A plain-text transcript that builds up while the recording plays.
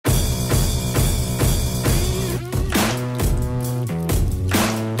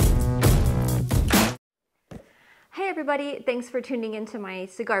everybody, thanks for tuning into my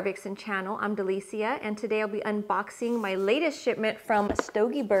Cigar Vixen channel. I'm Delicia, and today I'll be unboxing my latest shipment from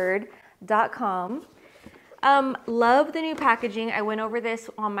StogieBird.com. Love the new packaging. I went over this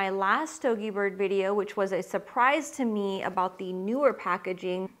on my last Stogie Bird video, which was a surprise to me about the newer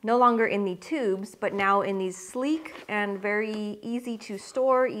packaging, no longer in the tubes, but now in these sleek and very easy to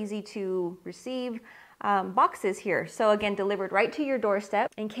store, easy to receive boxes here. So again, delivered right to your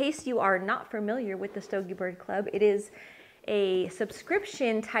doorstep. In case you are not familiar with the Stogie Bird Club, it is a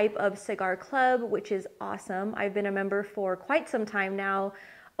subscription type of cigar club, which is awesome. I've been a member for quite some time now.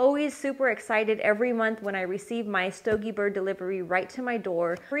 Always super excited every month when I receive my Stogie Bird delivery right to my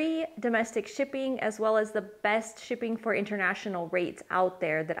door. Free domestic shipping, as well as the best shipping for international rates out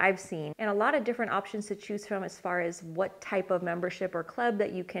there that I've seen. And a lot of different options to choose from as far as what type of membership or club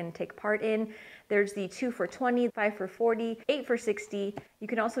that you can take part in. There's the 2 for $20, 5 for $40, 8 for $60. You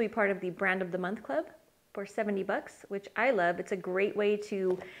can also be part of the Brand of the Month Club for $70, which I love. It's a great way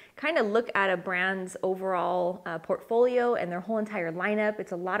to kind of look at a brand's overall portfolio and their whole entire lineup.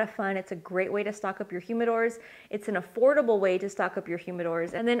 It's a lot of fun. It's a great way to stock up your humidors. It's an affordable way to stock up your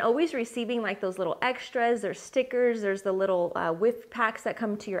humidors. And then always receiving like those little extras. There's stickers. There's the little whiff packs that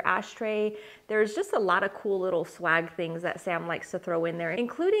come to your ashtray. There's just a lot of cool little swag things that Sam likes to throw in there,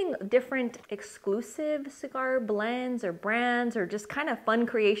 including different exclusive cigar blends or brands or just kind of fun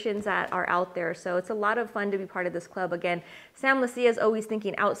creations that are out there. So it's a lot of fun to be part of this club. Again, Sam Lucia is always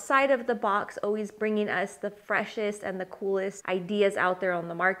thinking outside of the box, always bringing us the freshest and the coolest ideas out there on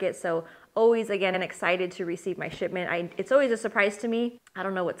the market. So always, again, excited to receive my shipment. It's always a surprise to me. I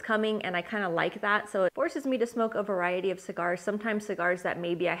don't know what's coming, and I kind of like that. So it forces me to smoke a variety of cigars, sometimes cigars that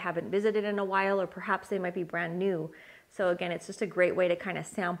maybe I haven't visited in a while, or perhaps they might be brand new. So again, it's just a great way to kind of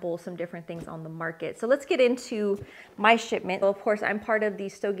sample some different things on the market. So let's get into my shipment. Well, of course, I'm part of the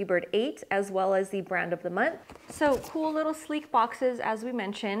Stogie Bird 8 as well as the Brand of the Month. So cool little sleek boxes, as we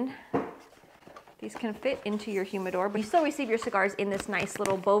mentioned. These can fit into your humidor, but you still receive your cigars in this nice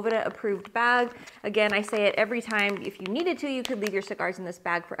little Boveda approved bag. Again, I say it every time, if you needed to, you could leave your cigars in this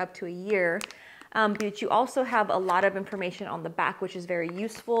bag for up to a year. But you also have a lot of information on the back, which is very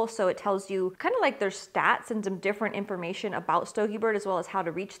useful. So it tells you kind of like their stats and some different information about Stogie Bird as well as how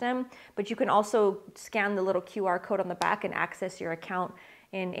to reach them. But you can also scan the little QR code on the back and access your account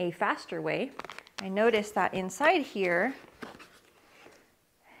in a faster way. I noticed that inside here,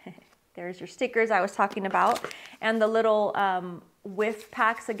 there's your stickers I was talking about, and the little whiff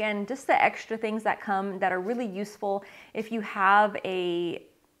packs. Again, just the extra things that come that are really useful if you have a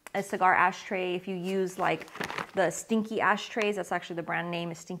cigar ashtray, if you use like the Stinky ashtrays. That's actually the brand name,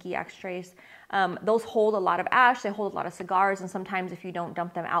 is Stinky ashtrays. Those hold a lot of ash, they hold a lot of cigars, and sometimes if you don't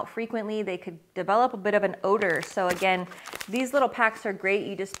dump them out frequently, they could develop a bit of an odor. So again, these little packs are great.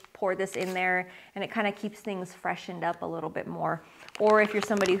 You just pour this in there and it kind of keeps things freshened up a little bit more. Or if you're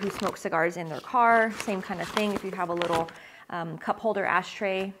somebody who smokes cigars in their car, same kind of thing. If you have a little cup holder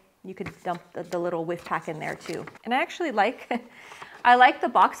ashtray, you could dump the little whiff pack in there too. And I actually like I like the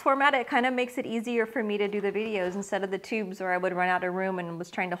box format. It kind of makes it easier for me to do the videos instead of the tubes where I would run out of room and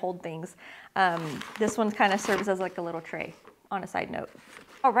was trying to hold things. This one kind of serves as like a little tray, on a side note.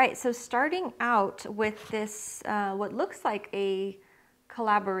 All right, so starting out with this, what looks like a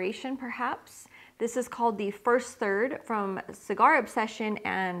collaboration perhaps. This is called the First Third from Cigar Obsession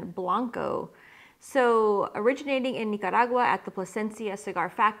and Blanco. So originating in Nicaragua at the Plasencia Cigar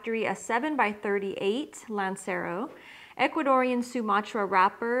Factory, a 7x38 Lancero. Ecuadorian Sumatra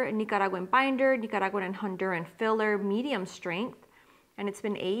wrapper, Nicaraguan binder, Nicaraguan and Honduran filler, medium strength, and it's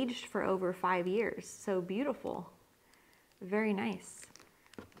been aged for over 5 years. So beautiful, very nice.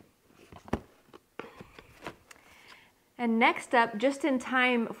 And next up, just in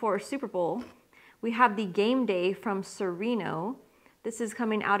time for Super Bowl, we have the Game Day from Sereno. This is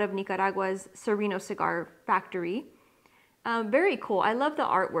coming out of Nicaragua's Sereno Cigar Factory. Very cool. I love the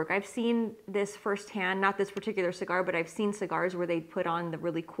artwork. I've seen this firsthand, not this particular cigar, but I've seen cigars where they put on the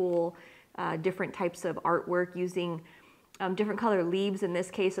really cool different types of artwork using different color leaves. In this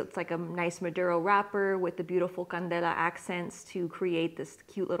case, it's like a nice Maduro wrapper with the beautiful candela accents to create this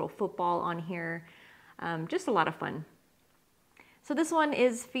cute little football on here. Just a lot of fun. So this one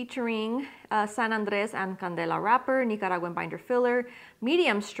is featuring San Andres and Candela wrapper, Nicaraguan binder filler,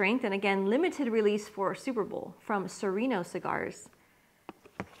 medium strength, and again, limited release for Super Bowl from Sereno Cigars.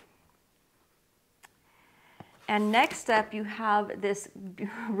 And next up, you have this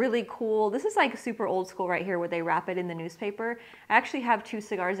really cool, this is like super old school right here where they wrap it in the newspaper. I actually have 2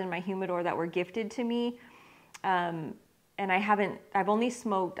 cigars in my humidor that were gifted to me. And I've only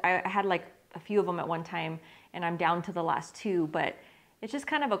smoked, I had like a few of them at one time, and I'm down to the last 2, but It's just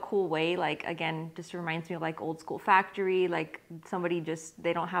kind of a cool way, like, again, just reminds me of like old school factory, like somebody just,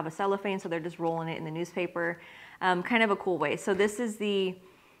 they don't have a cellophane, so they're just rolling it in the newspaper. Kind of a cool way. So this is the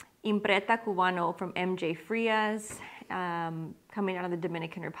Impreta Cubano from MJ Frias, coming out of the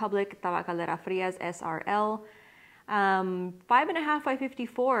Dominican Republic, Tabacalera Frias SRL. 5.5 by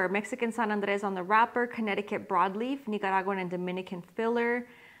 54, Mexican San Andres on the wrapper, Connecticut broadleaf, Nicaraguan and Dominican filler.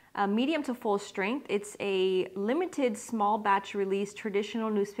 Medium to full strength. It's a limited small batch release traditional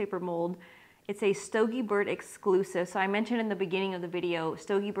newspaper mold. It's a Stogie Bird exclusive. So I mentioned in the beginning of the video,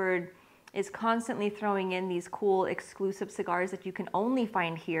 Stogie Bird is constantly throwing in these cool exclusive cigars that you can only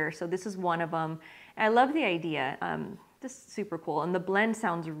find here. So this is one of them. And I love the idea. Just super cool. And the blend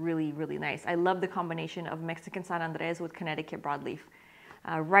sounds really, really nice. I love the combination of Mexican San Andres with Connecticut broadleaf.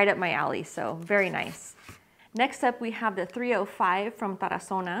 Right up my alley. So very nice. Next up, we have the 305 from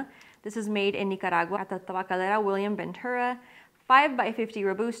Tarazona. This is made in Nicaragua at the Tabacalera William Ventura. 5 by 50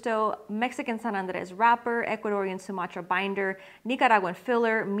 Robusto, Mexican San Andres wrapper, Ecuadorian Sumatra binder, Nicaraguan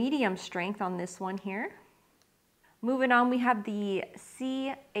filler, medium strength on this one here. Moving on, we have the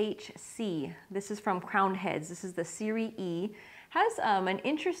CHC. This is from Crowned Heads. This is the Series E. Has an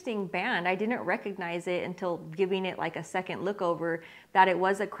interesting band. I didn't recognize it until giving it like a second look over that it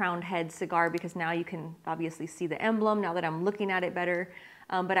was a Crowned Head cigar, because now you can obviously see the emblem now that I'm looking at it better.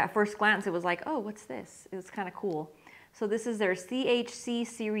 But at first glance, it was like, oh, what's this? It was kind of cool. So this is their CHC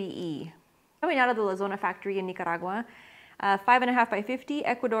Series E. Coming out of the La Zona factory in Nicaragua. 5.5 by 50,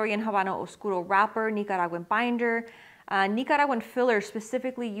 Ecuadorian Habano Oscuro wrapper, Nicaraguan binder. Nicaraguan filler,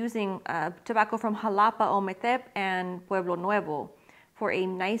 specifically using tobacco from Jalapa, Ometep, and Pueblo Nuevo for a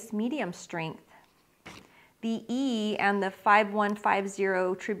nice medium strength. The E and the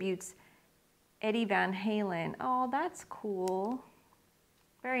 5150 tributes Eddie Van Halen. Oh, that's cool.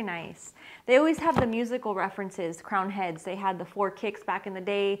 Very nice. They always have the musical references, Crowned Heads. They had the 4 kicks back in the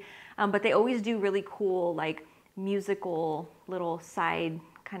day, but they always do really cool, like, musical little side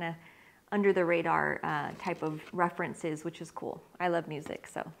kind of under the radar type of references, which is cool. I love music,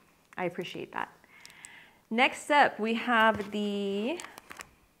 so I appreciate that. Next up, we have the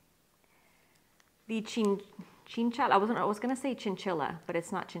chinchal. I was gonna say chinchilla, but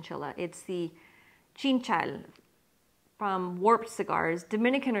it's not chinchilla. It's the chinchal from Warped Cigars,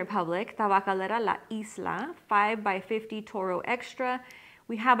 Dominican Republic, Tabacalera La Isla, 5 by 50 Toro Extra.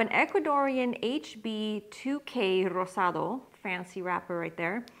 We have an Ecuadorian HB 2K Rosado, fancy wrapper right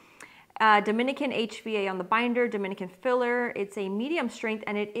there. Dominican HVA on the binder, Dominican filler. It's a medium strength,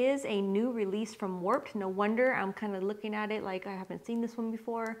 and it is a new release from Warped. No wonder, I'm kind of looking at it like I haven't seen this one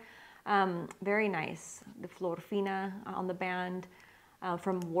before. Very nice. The Flor Fina on the band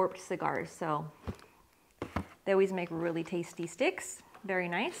from Warped Cigars. So they always make really tasty sticks. Very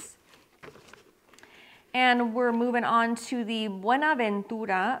nice. And we're moving on to the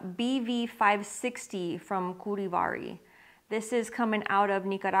Buenaventura BV560 from Curivari. This is coming out of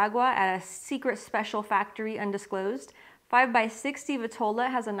Nicaragua at a secret special factory undisclosed. 5 by 60 Vitola,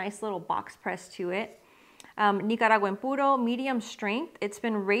 has a nice little box press to it. Nicaraguan Puro, medium strength. It's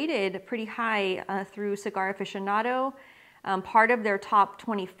been rated pretty high through Cigar Aficionado, part of their top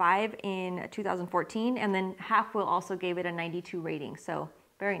 25 in 2014, and then Half Wheel also gave it a 92 rating, so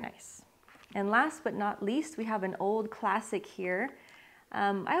very nice. And last but not least, we have an old classic here.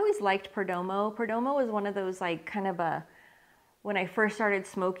 I always liked Perdomo. Perdomo was one of those, like, kind of a, when I first started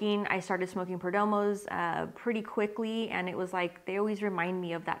smoking, I started smoking Perdomos pretty quickly, and it was like, they always remind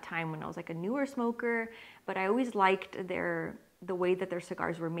me of that time when I was like a newer smoker, but I always liked the way that their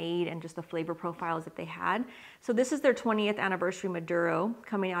cigars were made and just the flavor profiles that they had. So this is their 20th anniversary Maduro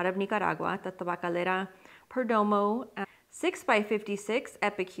coming out of Nicaragua, the Tabacalera Perdomo. 6 by 56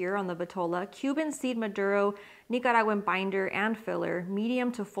 Epicure on the Vitola, Cuban seed Maduro, Nicaraguan binder and filler,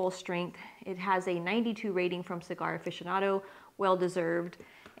 medium to full strength. It has a 92 rating from Cigar Aficionado, well deserved,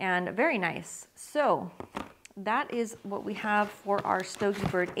 and very nice. So that is what we have for our Stogie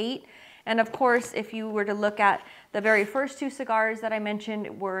Bird 8. And of course, if you were to look at the very first 2 cigars that I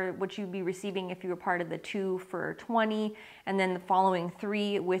mentioned were what you'd be receiving if you were part of the 2 for 20, and then the following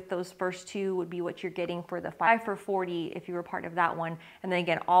 3 with those first 2 would be what you're getting for the 5 for 40 if you were part of that one. And then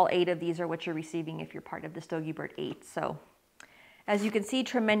again, all 8 of these are what you're receiving if you're part of the Stogie Bird 8. So as you can see,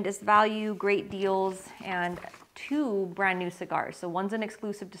 tremendous value, great deals, and 2 brand new cigars. So one's an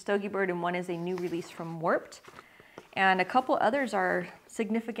exclusive to Stogie Bird and one is a new release from Warped. And a couple others are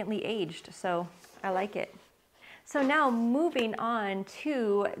significantly aged, so I like it. So now moving on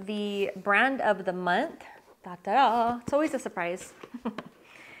to the brand of the month. Da-da-da. It's always a surprise.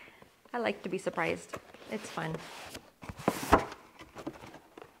 I like to be surprised. It's fun.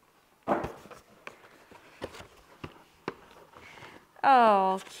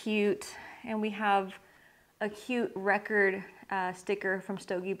 Oh, cute. And we have a cute record sticker from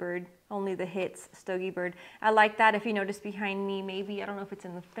Stogie Bird, only the hits, Stogie Bird. I like that. If you notice behind me, maybe, I don't know if it's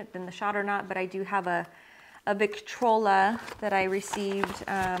in the shot or not, but I do have a Victrola that I received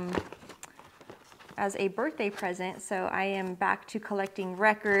as a birthday present. So I am back to collecting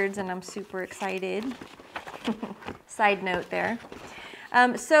records and I'm super excited. Side note there.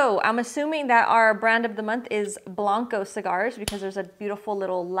 So I'm assuming that our brand of the month is Blanco cigars because there's a beautiful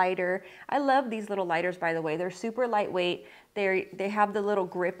little lighter. I love these little lighters, by the way. They're super lightweight. They have the little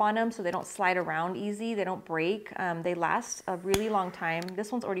grip on them so they don't slide around easy. They don't break. They last a really long time.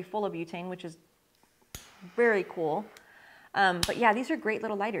 This one's already full of butane, which is very cool. But yeah, these are great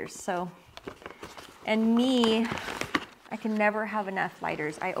little lighters. So, and me, I can never have enough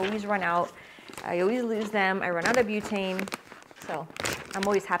lighters. I always run out. I always lose them. I run out of butane. So I'm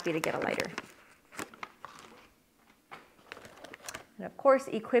always happy to get a lighter. And of course,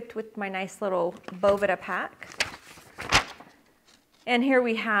 equipped with my nice little Boveda pack. And here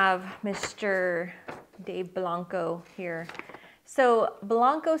we have Mr. Dave Blanco here. So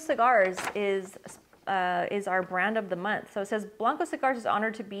Blanco Cigars is our brand of the month. So it says, Blanco Cigars is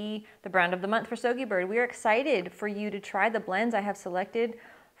honored to be the brand of the month for Stogie Bird. We are excited for you to try the blends I have selected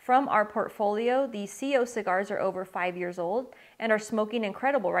from our portfolio. These CO cigars are over 5 years old and are smoking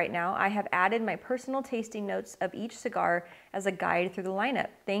incredible right now. I have added my personal tasting notes of each cigar as a guide through the lineup.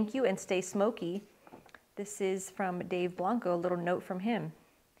 Thank you and stay smoky. This is from Dave Blanco, a little note from him.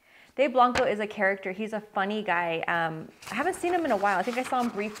 Dave Blanco is a character. He's a funny guy. I haven't seen him in a while. I think I saw him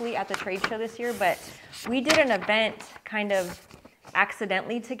briefly at the trade show this year, but we did an event kind of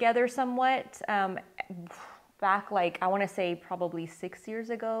accidentally together somewhat. Back like, I want to say probably 6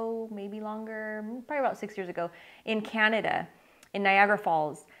 years ago, maybe longer, probably about 6 years ago in Canada, in Niagara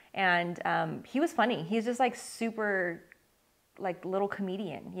Falls. And he was funny. He's just like super like little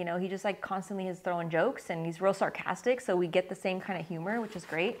comedian, you know, he just like constantly is throwing jokes and he's real sarcastic. So we get the same kind of humor, which is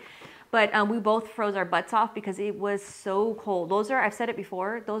great. But we both froze our butts off because it was so cold. Those are, I've said it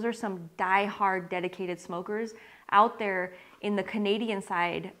before, those are some die-hard dedicated smokers out there in the Canadian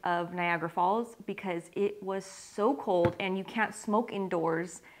side of Niagara Falls because it was so cold and you can't smoke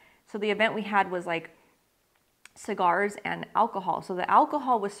indoors. So the event we had was like cigars and alcohol. So the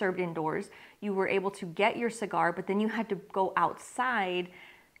alcohol was served indoors. You were able to get your cigar, but then you had to go outside.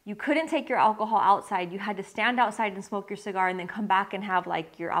 You couldn't take your alcohol outside. You had to stand outside and smoke your cigar and then come back and have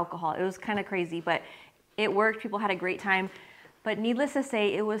like your alcohol. It was kind of crazy, but it worked. People had a great time. But needless to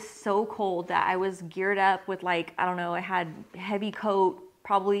say, it was so cold that I was geared up with like, I don't know, I had a heavy coat,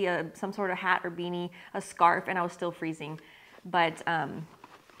 probably some sort of hat or beanie, a scarf, and I was still freezing. But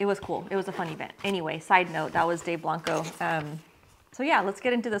it was cool. It was a fun event. Anyway, side note, that was Dave Blanco. So yeah, let's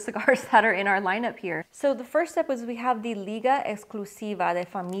get into the cigars that are in our lineup here. So the first step is we have the Liga Exclusiva de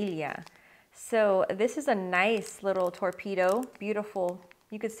Familia. So this is a nice little torpedo, beautiful.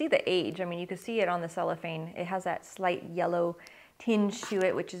 You could see the age. I mean, you could see it on the cellophane. It has that slight yellow tinge to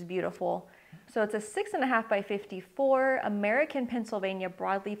it, which is beautiful. So it's a 6.5 by 54 American Pennsylvania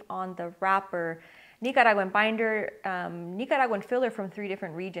broadleaf on the wrapper, Nicaraguan binder, Nicaraguan filler from 3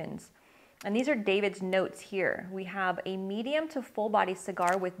 different regions. And these are David's notes here. We have a medium to full body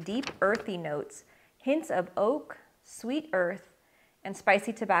cigar with deep earthy notes, hints of oak, sweet earth, and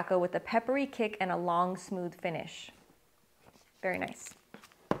spicy tobacco with a peppery kick and a long, smooth finish. Very nice.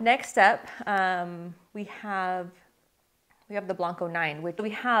 Next up, we have the Blanco 9, which we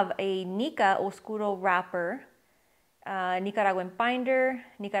have a Nica Oscuro wrapper, Nicaraguan binder,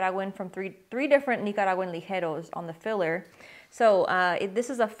 Nicaraguan from three different Nicaraguan ligeros on the filler. So this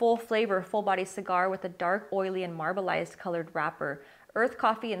is a full flavor, full body cigar with a dark, oily, and marbleized colored wrapper. Earth,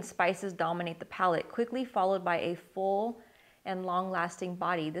 coffee, and spices dominate the palate, quickly followed by a full and long-lasting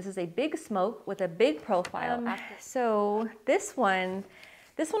body. This is a big smoke with a big profile. So this one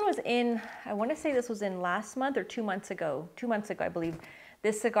was in, I want to say this was in last month or 2 months ago. 2 months ago, I believe.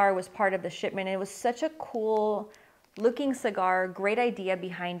 This cigar was part of the shipment. And it was such a cool looking cigar, great idea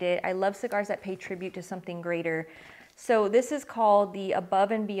behind it. I love cigars that pay tribute to something greater. So this is called the Above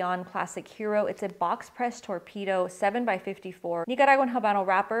and Beyond Classic Hero. It's a box press torpedo, 7 by 54 Nicaraguan Habano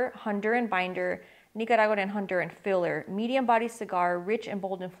wrapper, Honduran binder, Nicaraguan and Honduran filler, medium body cigar, rich and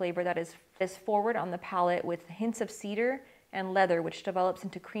bold in flavor that is forward on the palate with hints of cedar and leather, which develops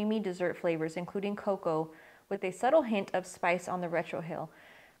into creamy dessert flavors, including cocoa, with a subtle hint of spice on the retrohale,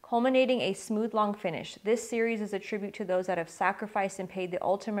 culminating a smooth, long finish. This series is a tribute to those that have sacrificed and paid the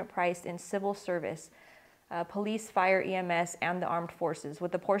ultimate price in civil service, police, fire, EMS, and the armed forces,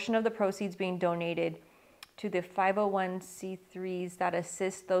 with a portion of the proceeds being donated to the 501c3s that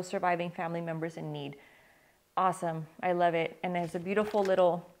assist those surviving family members in need. awesome. I love it. And there's a beautiful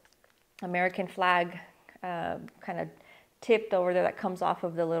little American flag kind of tipped over there that comes off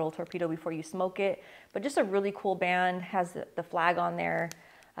of the little torpedo before you smoke it. But just a really cool band, has the flag on there,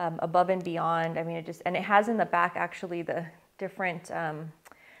 above and beyond. I mean, and it has in the back actually the different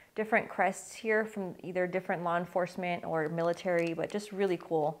crests here from either different law enforcement or military, but just really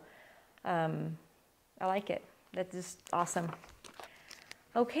cool. I like it. That's just awesome.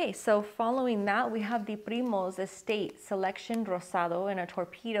 Okay, so following that, we have the Primo's Estate Selection Rosado in a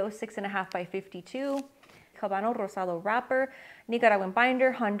torpedo, 6.5 by 52. Habano Rosado wrapper, Nicaraguan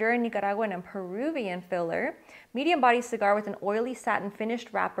binder, Honduran, Nicaraguan, and Peruvian filler. Medium body cigar with an oily satin finished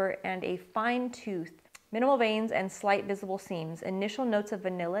wrapper and a fine tooth. Minimal veins and slight visible seams. Initial notes of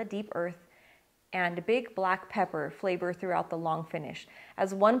vanilla, deep earth, and big black pepper flavor throughout the long finish.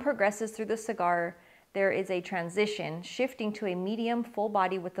 As one progresses through the cigar, there is a transition, shifting to a medium full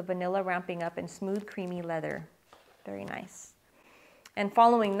body with the vanilla ramping up and smooth, creamy leather. Very nice. And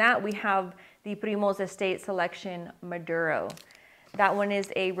following that, we have the Primo's Estate Selection Maduro. That one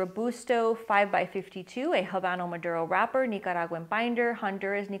is a Robusto 5 by 52, a Habano Maduro wrapper, Nicaraguan binder,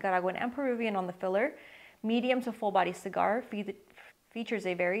 Honduras, Nicaraguan, and Peruvian on the filler. Medium to full body cigar, features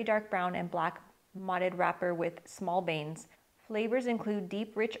a very dark brown and black modded wrapper with small veins. Flavors include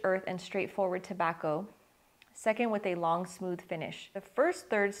deep, rich earth and straightforward tobacco. Second, with a long, smooth finish. The first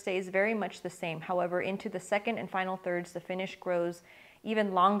third stays very much the same. However, into the second and final thirds, the finish grows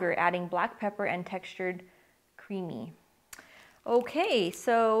even longer, adding black pepper and textured creamy. Okay,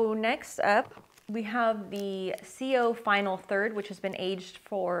 so next up, we have the CO final third, which has been aged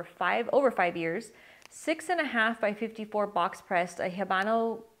for over 5 years. 6.5 by 54 box pressed, a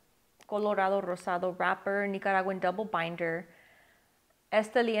Habano Colorado Rosado wrapper, Nicaraguan double binder,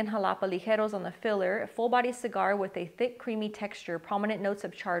 Esteli and Jalapa Ligeros on the filler, a full body cigar with a thick creamy texture, prominent notes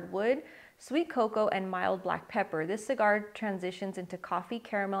of charred wood, sweet cocoa, and mild black pepper. This cigar transitions into coffee,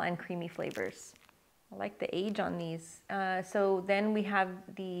 caramel, and creamy flavors. I like the age on these. So then we have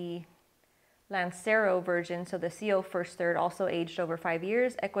the Lancero version, so the CO first third, also aged over 5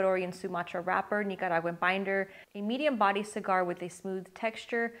 years, Ecuadorian Sumatra wrapper, Nicaraguan binder, a medium body cigar with a smooth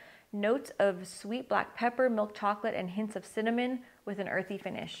texture, notes of sweet black pepper, milk chocolate, and hints of cinnamon with an earthy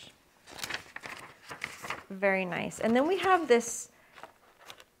finish. Very nice. And then we have this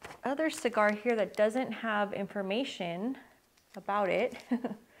other cigar here that doesn't have information about it,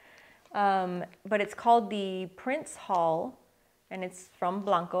 but it's called the Prince Hall, and it's from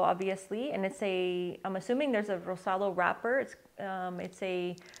Blanco, obviously, and it's I'm assuming there's a Rosado wrapper. It's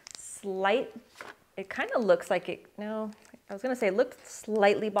a slight, it kind of looks like it, no, I was gonna say it looked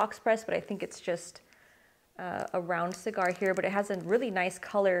slightly box pressed, but I think it's just a round cigar here, but it has a really nice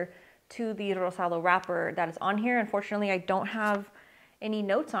color to the Rosado wrapper that is on here. Unfortunately, I don't have any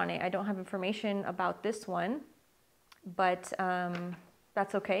notes on it. I don't have information about this one, but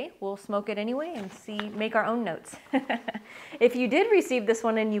that's okay. We'll smoke it anyway and make our own notes. If you did receive this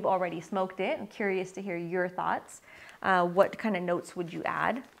one and you've already smoked it, I'm curious to hear your thoughts. What kind of notes would you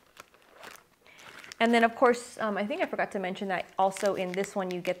add? And then of course, I think I forgot to mention that also in this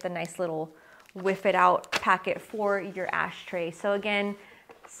one, you get the nice little whiff it out packet for your ashtray. So again,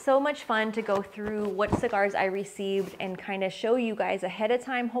 so much fun to go through what cigars I received and kind of show you guys ahead of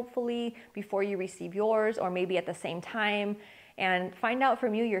time, hopefully before you receive yours, or maybe at the same time, and find out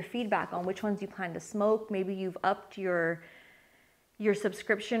from you your feedback on which ones you plan to smoke. Maybe you've upped your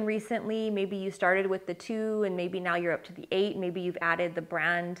subscription recently. Maybe you started with the 2 and maybe now you're up to the 8. Maybe you've added the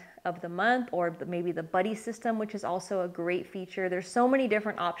brand of the month, or maybe the buddy system, which is also a great feature. There's so many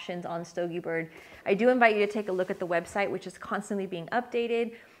different options on StogieBird. I do invite you to take a look at the website, which is constantly being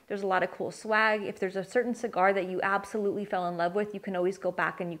updated. There's a lot of cool swag. If there's a certain cigar that you absolutely fell in love with, you can always go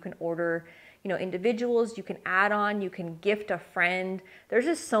back and you can order, individuals, you can add on, you can gift a friend. There's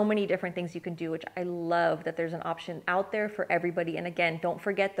just so many different things you can do, which I love that there's an option out there for everybody. And again, don't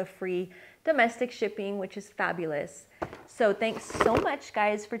forget the free domestic shipping, which is fabulous. So thanks so much,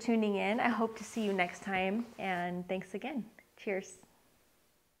 guys, for tuning in. I hope to see you next time. And thanks again. Cheers.